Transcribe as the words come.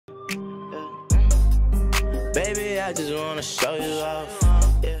Baby, I just wanna show you off.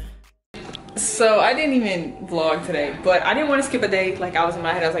 Yeah. So I didn't even vlog today, but I didn't want to skip a day. Like I was in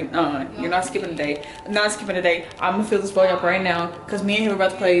my head, I was like, you're not skipping a day. I'm not skipping a day. I'm gonna fill this vlog up right now because me and him are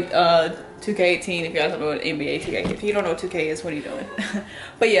about to play 2K18. If you guys don't know what NBA 2K, if you don't know what 2K is, what are you doing?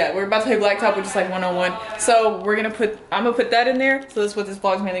 But yeah, we're about to play Blacktop, which is like 1-on-1. So we're gonna I'm gonna put that in there. So that's what this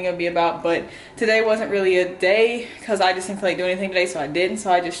vlog's mainly gonna be about. But today wasn't really a day because I just didn't feel like doing anything today, so I didn't. So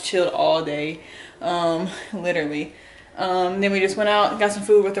I just chilled all day, literally. Then we just went out and got some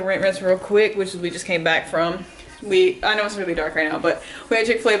food with the rent real quick, which is we just came back from. I know it's really dark right now, but we had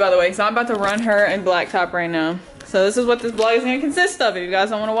Chick-fil-A, by the way. So I'm about to run her and Blacktop right now. So this is what this vlog is going to consist of. If you guys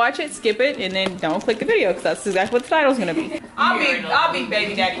don't want to watch it, skip it, and then don't click the video, because that's exactly what the title's going to be. I'll be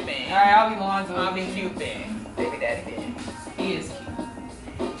Baby Daddy Ben. Alright, I'll be Lonzo. I'll be cute Ben. Baby Daddy Ben. He is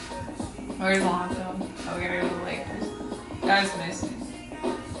cute. Where's Lonzo? Oh, we gotta go to the Lakers. Guys missing.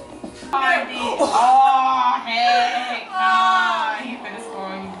 Oh, heck no. He finna score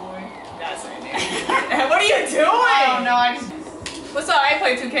on you, boy. That's right there. What are you doing? Oh, no, I just... What's up? I ain't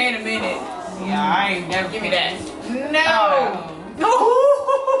played 2K in a minute. Yeah, I ain't never... Give me that. No!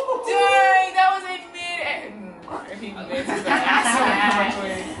 Oh. Dang, that was in mid... If he missed,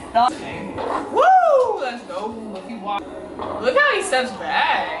 woo! Let's go. Look how he steps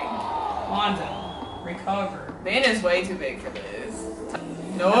back. Lonzo, recover. Ben is way too big for this.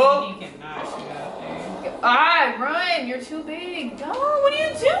 No. He cannot shoot out there. Alright, run. You're too big. No, what are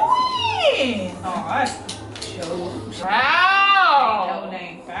you doing? Oh, that's show. Wow. No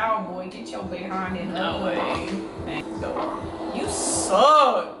name foul, boy. Get your behind in. No way. No. You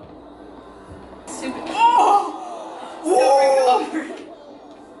suck. Stupid. Oh!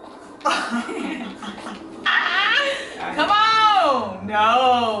 Come on.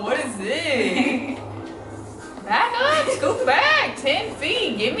 No. What is this? Back up, scoop back, 10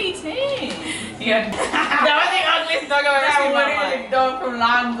 feet, give me 10. Yeah. That was the ugliest dog I've ever seen in my life. Dog from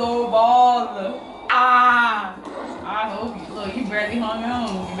Lonzo Ball. Ah. I hope you, look, you barely hung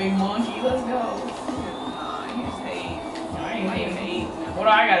on, you big monkey, let's go. Nah, you just hate. I ain't hate. What do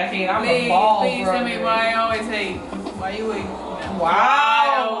I gotta hate? I'm a ball, please tell me why I always hate. Why you hate?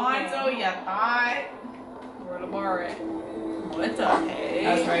 Wow, Lonzo, you thought. Where the bar at? What the heck?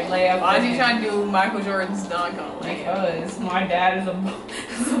 That's right, layup. Why is he trying to do Michael Jordan's dunk on layup? Because my dad is a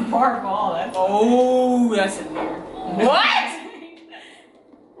bar ball. That's that's in there. What?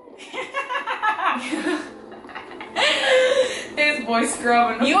 This boy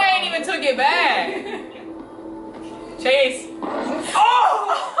scrubbing. You ain't even took it back. Chase.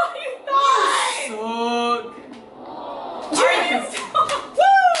 Oh! You thought! You suck.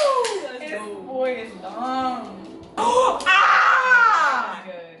 Woo! This boy is dumb. Ah!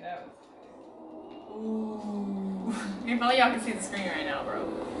 Good. That was... Ooh. If only y'all can see the screen right now, bro.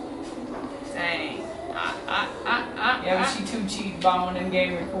 Dang. Yeah, but she too cheap buying an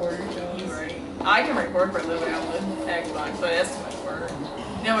in-game recorder. So you right. I can record for a little bit on the Xbox, but that's too much work.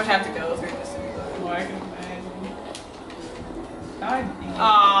 You know what I have to go through this to be good. Well, I can imagine. God damn.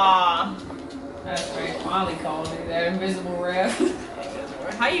 Ah. That's right. Finally called it. That invisible ref.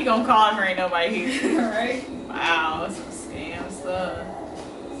 How you gonna call her? Ain't nobody here. Right? Wow, that's some scam stuff.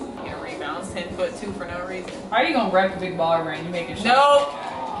 You get rebounds 10'2" for no reason. How are you gonna wreck a big baller brand? You making sure? Nope.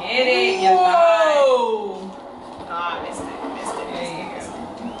 Get it, you thought. Ah, I missed it. There you go.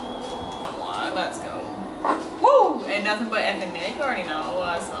 Come on, let's go. Woo! Ain't nothing but effing net. You already know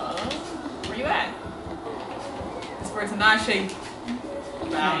what's up. Where you at? It's for tonight shape.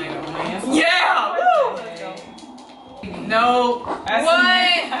 Yeah! Woo! Let's go. No.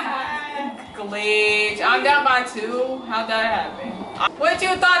 What? Glitch. I'm down by 2. How'd that happen? What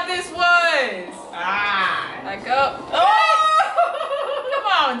you thought this was? Ah. Back up. Oh! Come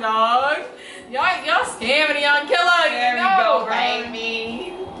on, dog. Y'all scamming a young killer. There we go,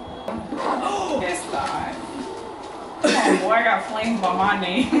 baby. It's not. Come on, boy. I got flamed by my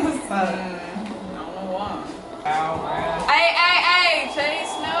name. What's up? I don't know why. Ow, man. Hey,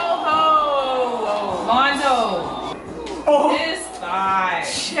 Chase, no ho. Lonzo. Oh. This thigh.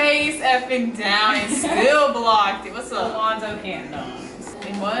 Chase effing down and still blocked it. What's up? Lonzo can't know.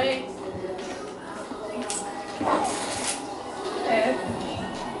 And what?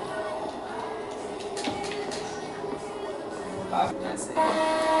 That's it.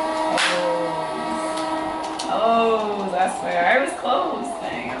 Oh, that's fair. I was close.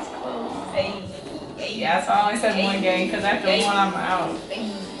 Dang, I was close. Hey. Yeah, so I only said one game because after one I'm out.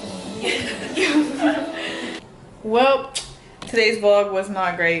 Well, Today's vlog was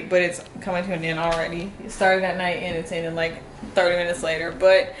not great, but it's coming to an end already. It started at night and it's ending like 30 minutes later.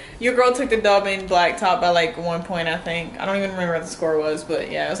 But your girl took the dub in blacktop by like 1 point, I think. I don't even remember what the score was, but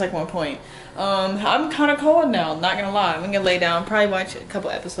yeah, it was like 1 point. I'm kind of cold now, not gonna lie. I'm gonna lay down, probably watch a couple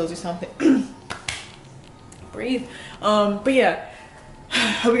episodes or something. Breathe. But yeah,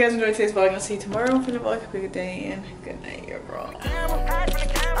 hope you guys enjoyed today's vlog. I'll see you tomorrow for the vlog. Have a good day and good night, your girl.